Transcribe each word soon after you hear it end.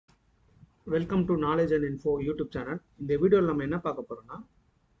Welcome to Knowledge and Info YouTube channel. இந்த வீடியோல நம்ம என்ன பார்க்க போறோம்னா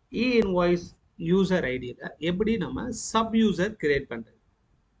e-invoice user ID-ல எப்படி நம்ம sub user create பண்றது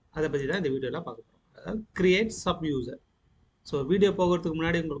அத பத்தி தான் இந்த வீடியோல பார்க்க போறோம். அதாவது create sub user. So video போகிறதுக்கு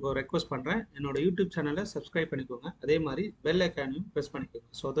முன்னாடி உங்களுக்கு ஒரு ரெக்வஸ்ட் பண்றேன். என்னோட யூடியூப் சேனலை சப்ஸ்கிரைப் பண்ணிக்கோங்க. அதே மாதிரி பெல் ஐக்கானையும் ப்ரெஸ் பண்ணிக்கோங்க.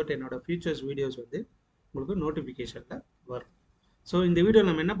 ஸோ தட் என்னோட ஃபியூச்சர்ஸ் வீடியோஸ் வந்து உங்களுக்கு நோட்டிஃபிகேஷன்ல வரும். ஸோ இந்த வீடியோ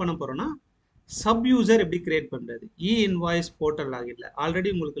நம்ம என்ன பண்ண போறோம்னா சப் யூசர் எப்படி கிரியேட் பண்றது இன்வாய்ஸ் போர்ட்டல் லாகின்ல ஆல்ரெடி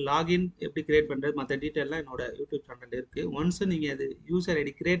உங்களுக்கு லாகின் எப்படி கிரியேட் பண்றது மற்ற டீட்டெயிலாம் என்னோட யூடியூப் சேனல் இருக்கு. ஒன்ஸ் நீங்க அது யூசர்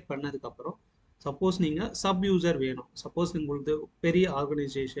ஐடி கிரியேட் பண்ணதுக்கு அப்புறம் சப்போஸ் நீங்க சப் யூசர் வேணும், சப்போஸ் உங்களுக்கு பெரிய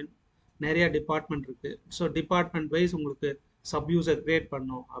ஆர்கனைசேஷன் நிறைய டிபார்ட்மெண்ட் இருக்கு, ஸோ டிபார்ட்மெண்ட் வைஸ் உங்களுக்கு சப் யூசர் கிரியேட்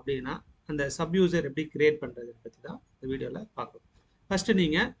பண்ணோம் அப்படின்னா அந்த சப் யூசர் எப்படி கிரியேட் பண்றது பத்தி தான் இந்த வீடியோல பார்க்கலாம். ஃபர்ஸ்ட்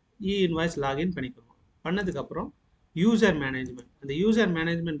நீங்க இன்வாய்ஸ் லாகின் பண்ணிக்கணும். பண்ணதுக்கு அப்புறம் யூசர் மேனேஜ்மெண்ட், அந்த யூசர்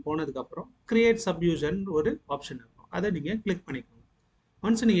மேனேஜ்மெண்ட் போனதுக்கு அப்புறம் கிரியேட் சப் யூசர்னு ஒரு ஆப்ஷன் இருக்கும். அதை நீங்க கிளிக் பண்ணிக்கணும்.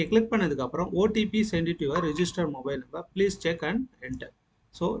 ஒன்ஸ் நீங்க கிளிக் பண்ணதுக்கு அப்புறம் OTP sent to your register mobile number, please check and enter.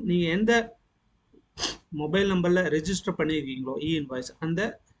 So நீங்க எந்த மொபைல் நம்பர்ல ரெஜிஸ்டர் பண்ணியிருக்கீங்களோ இன்வாய்ஸ் அந்த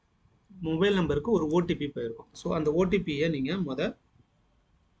மொபைல் நம்பருக்கு ஒரு ஓடிபி போயிருக்கும். ஸோ அந்த ஓடிபியை நீங்க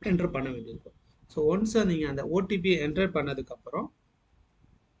என்டர் பண்ண வேண்டியிருக்கும். ஸோ ஒன்ஸ் நீங்க அந்த ஓடிபியை என்டர் பண்ணதுக்கு அப்புறம்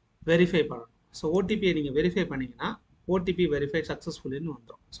வெரிஃபை பண்ணணும். ஸோ ஓடிபியை நீங்கள் வெரிஃபை பண்ணீங்கன்னா ஓடிபி வெரிஃபை சக்ஸஸ்ஃபுல்லின்னு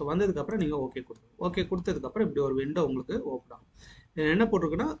வந்துடும். ஸோ வந்ததுக்கப்புறம் நீங்கள் ஓகே கொடுக்கணும். ஓகே கொடுத்ததுக்கப்புறம் இப்படி ஒரு விண்டோ உங்களுக்கு ஓப்பன் ஆகும். என்ன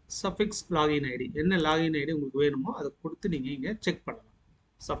போட்டிருக்குன்னா சஃபிக்ஸ் லாகின் ஐடி, என்ன லாகின் ஐடி உங்களுக்கு வேணுமோ அதை கொடுத்து நீங்கள் இங்கே செக் பண்ணலாம்.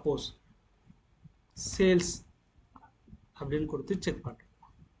 சப்போஸ் சேல்ஸ் அப்படின்னு கொடுத்து செக் பண்ணுறோம்.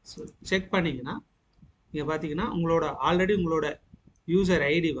 ஸோ செக் பண்ணிங்கன்னா நீங்கள் பார்த்தீங்கன்னா உங்களோட ஆல்ரெடி உங்களோட யூசர்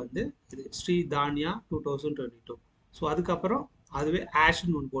ஐடி வந்து இது ஸ்ரீ தானியா 2022. ஸோ அதுக்கப்புறம் அதுவே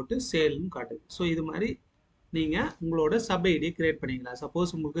ஆஷ்னு ஒன்று போட்டு சேல்னு காட்டுது. ஸோ இது மாதிரி நீங்கள் உங்களோட சப் ஐடியை கிரியேட் பண்ணிக்கலாம்.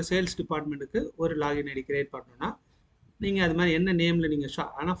 சப்போஸ் உங்களுக்கு சேல்ஸ் டிபார்ட்மெண்ட்டுக்கு ஒரு லாகின் ஐடி கிரியேட் பண்ணணும்னா நீங்கள் அது மாதிரி என்ன நேமில் நீங்கள்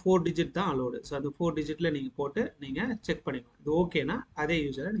ஆனால் 4 டிஜிட் தான் அலோடு. ஸோ அந்த 4 டிஜிட்டில் நீங்கள் போட்டு நீங்கள் செக் பண்ணிக்கலாம். இது ஓகேனா அதே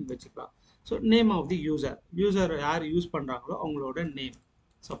யூசரை நீங்கள் வச்சுக்கலாம். So name of the user யார் யூஸ் பண்ணுறாங்களோ அவங்களோட நேம்,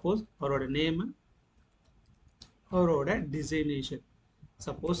 சப்போஸ் அவரோட நேமு, அவரோட டிசைனேஷன்,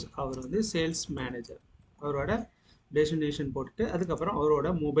 சப்போஸ் அவர் வந்து சேல்ஸ் மேனேஜர், அவரோட டெஸ்டினேஷன் போட்டுட்டு அதுக்கப்புறம் அவரோட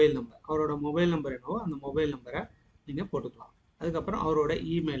மொபைல் நம்பர் என்னவோ அந்த மொபைல் நம்பரை நீங்கள் போட்டுக்கலாம். அதுக்கப்புறம் அவரோட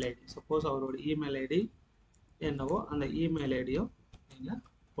இமெயில் ஐடி, சப்போஸ் அவரோட இமெயில் ஐடி என்னவோ அந்த இமெயில் ஐடியும் நீங்கள்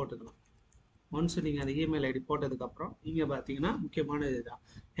போட்டுக்கலாம். ஒன்ஸ் நீங்கள் அந்த இமெயில் ஐடி போட்டதுக்கப்புறம் இங்கே பார்த்தீங்கன்னா முக்கியமான இதுதான்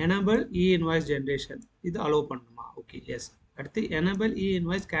எனேபிள் இன்வாய்ஸ் ஜென்ரேஷன், இது அலோவ் பண்ணணுமா? Okay, S. அடுத்து எனேபிள்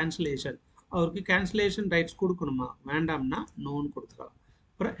இன்வாய்ஸ் கேன்சலேஷன், அவருக்கு கேன்சலேஷன் ரைட்ஸ் கொடுக்கணுமா? வேண்டாம்னா நோன்னு கொடுத்துக்கலாம்.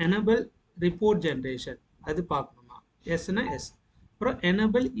 அப்புறம் எனேபிள் ரிப்போர்ட் ஜென்ரேஷன், அது பார்க்கணுமா? எஸ்னா எஸ். அப்புறம்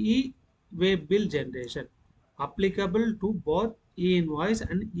enable way bill generation applicable to both invoice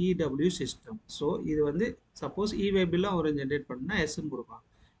and இடபிள்யூ system. So இது வந்து சப்போஸ் இவே பில்லும் அவர் ஜென்ரேட் பண்ணா எஸ்ன்னு கொடுப்பாங்க.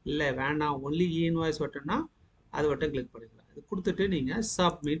 இல்லை வேண்டாம் ஒன்லி இன்வாய்ஸ் வட்டம்னா அது வட்டம் கிளிக் பண்ணிக்கலாம். இது கொடுத்துட்டு நீங்கள்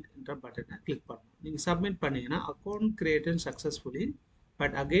சப்மிட் என்ற பட்டனை கிளிக் பண்ணணும். நீங்கள் சப்மிட் பண்ணீங்கன்னா account created successfully,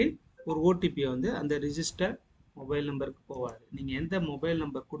 but again ஒரு ஓடிபி வந்து அந்த ரிஜிஸ்டர் மொபைல் நம்பருக்கு போவாது. நீங்கள் எந்த மொபைல்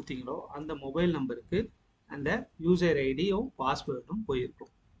நம்பர் கொடுத்தீங்களோ அந்த மொபைல் நம்பருக்கு அந்த யூசர் ஐடியும் பாஸ்வேர்டும்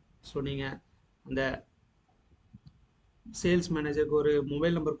போயிருக்கும். ஸோ நீங்கள் அந்த சேல்ஸ் மேனேஜருக்கு ஒரு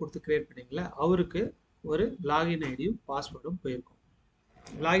மொபைல் நம்பர் கொடுத்து கிரியேட் பண்ணீங்களா, அவருக்கு ஒரு லாகின் ஐடியும் பாஸ்வேர்டும் போயிருக்கும்.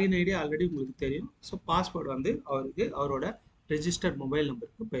 லாகின் ஐடி ஆல்ரெடி உங்களுக்கு தெரியும். ஸோ பாஸ்வேர்டு வந்து அவருக்கு அவரோட ரெஜிஸ்டர்ட் மொபைல்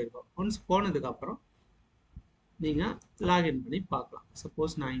நம்பருக்கு போயிருக்கும். ஒன்ஸ் போனதுக்கப்புறம் நீங்கள் லாகின் பண்ணி பார்க்கலாம்.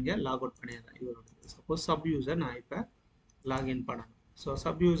 சப்போஸ் நான் இங்கே லாக் அவுட் பண்ணிடுறேன் இவரோட. சப்போஸ் சப் யூசர் நான் இப்போ லாகின் பண்ணணும். ஸோ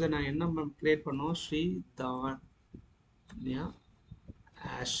சப் யூசர் நான் என்ன கிரியேட் பண்ணோம், ஸ்ரீ தானியா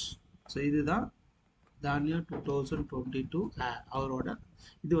ஆஷ். ஸோ இதுதான் தானியா 2022 அவரோட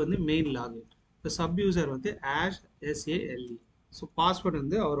இது வந்து மெயின் லாகின். இப்போ சப் யூசர் வந்து ஆஷ் SALE. ஸோ பாஸ்வேர்டு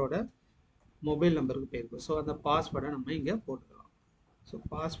வந்து அவரோட மொபைல் நம்பருக்கு போயிருக்கும். ஸோ அந்த பாஸ்வேர்டை நம்ம இங்கே போட்டுக்கலாம். ஸோ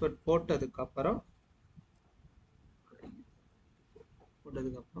பாஸ்வேர்ட் போட்டதுக்கப்புறம்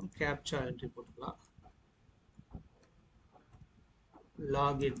கேப்சா என்ட்ரி போட்டுக்கலாம்.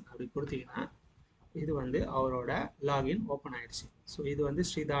 லாகின் அப்படி கொடுத்தீங்கன்னா இது வந்து அவரோட லாகின் ஓப்பன் ஆயிடுச்சு. ஸோ இது வந்து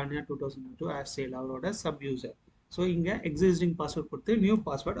ஸ்ரீதானியா 2022 SALE அவரோட சப் யூசர். ஸோ இங்கே எக்ஸிஸ்டிங் பாஸ்வேர்ட் கொடுத்து நியூ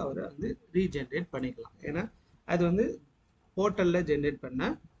பாஸ்வேர்டு அவர் வந்து ரீஜென்ரேட் பண்ணிக்கலாம். ஏன்னா அது வந்து போர்ட்டலில் ஜென்ரேட் பண்ண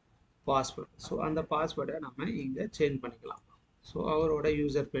பாஸ்வேர்டு. ஸோ அந்த பாஸ்வேர்டை நம்ம இங்கே சேஞ்ச் பண்ணிக்கலாம். ஸோ அவரோட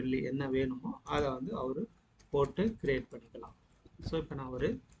யூசர் ஃப்ரெண்ட்லி என்ன வேணுமோ அதை வந்து அவர் போட்டு கிரியேட் பண்ணிக்கலாம். ஸோ இப்போ நான்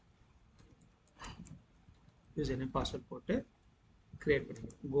ஒரு யூசர் நேம் பாஸ்வேர்ட் போட்டு கிரியேட்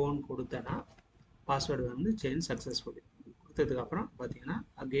பண்ணிக்கலாம். கோன்னு கொடுத்தேன்னா பாஸ்வேர்டு வந்து சேஞ்ச் சக்ஸஸ்ஃபுல்லி. கொடுத்ததுக்கப்புறம் பார்த்தீங்கன்னா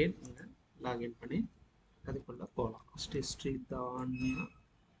அகெயின் இங்கே லாகின் பண்ணி அதுக்குள்ளே போகலாம். ஸ்ரீதானியா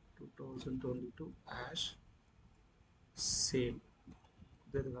 2022 SALE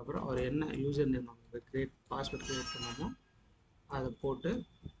இதுக்கப்புறம் அவர் என்ன யூசர் நேம் நம்ம பாஸ்வேர்ட் கிரியேட் பண்ணோமோ அதை போட்டு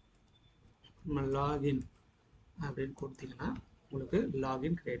நம்ம லாகின் அப்படின்னு கொடுத்தீங்கன்னா உங்களுக்கு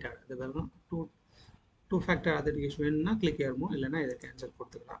லாகின் கிரியேட் ஆகும். இது வெறும் டூ ஃபேக்டர் ஆத்தென்டிகேஷன் வேணும்னா கிளிக் ஏறுமோ, இல்லைன்னா இதை கேன்சல்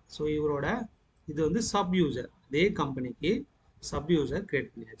கொடுத்துக்கலாம். ஸோ இவரோட இது வந்து சப் யூசர், அதே கம்பெனிக்கு சப் யூசர்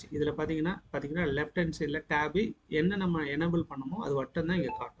கிரியேட் பண்ணியாச்சு. இதில் பார்த்தீங்கன்னா லெஃப்ட் ஹேண்ட் சைடில் டேபு என்ன நம்ம எனேபிள் பண்ணமோ அது மட்டும் தான்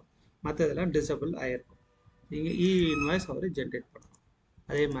இங்கே காட்டும், மற்றதெல்லாம் டிசபிள் ஆகிருக்கும். நீங்கள் இன்வாய்ஸ் அவர் ஜென்ரேட் பண்ணலாம்.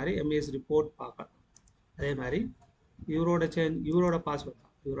 அதே மாதிரி எம்ஏஎஸ் ரிப்போர்ட் பார்க்கலாம். அதே மாதிரி இவரோட பாஸ்வேர்ட்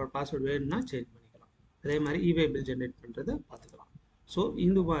தான், இவரோட பாஸ்வேர்ட் வேணும்னா சேஞ்ச் பண்ணிக்கலாம். அதே மாதிரி இவே பில் ஜென்ரேட் பண்ணுறதை பார்த்துக்கலாம். ஸோ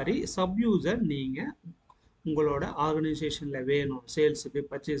இந்த மாதிரி சப் யூசர் நீங்கள் உங்களோட ஆர்கனைசேஷனில் வேணும், சேல்ஸுக்கு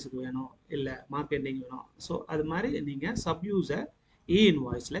பர்ச்சேஸுக்கு வேணும், இல்லை மார்க்கெட்டிங் வேணும், ஸோ அது மாதிரி நீங்கள் சப் யூசர்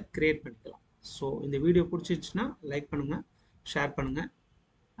இன்வாய்ஸில் கிரியேட் பண்ணிக்கலாம். ஸோ இந்த வீடியோ பிடிச்சிருச்சுன்னா லைக் பண்ணுங்கள், ஷேர் பண்ணுங்கள்.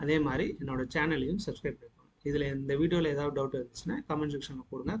 அதே மாதிரி என்னோட சேனலையும் சப்ஸ்கிரைப் பண்ணிக்கோங்க. இதில் இந்த வீடியோவில் ஏதாவது டவுட் இருந்துச்சுன்னா கமெண்ட் செக்ஷனில்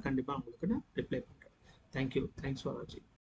போடுங்க, கண்டிப்பாக உங்களுக்கு நான் ரிப்ளை பண்ணுறேன். தேங்க்யூ, தேங்க்ஸ் ஃபார் வாட்சிங்.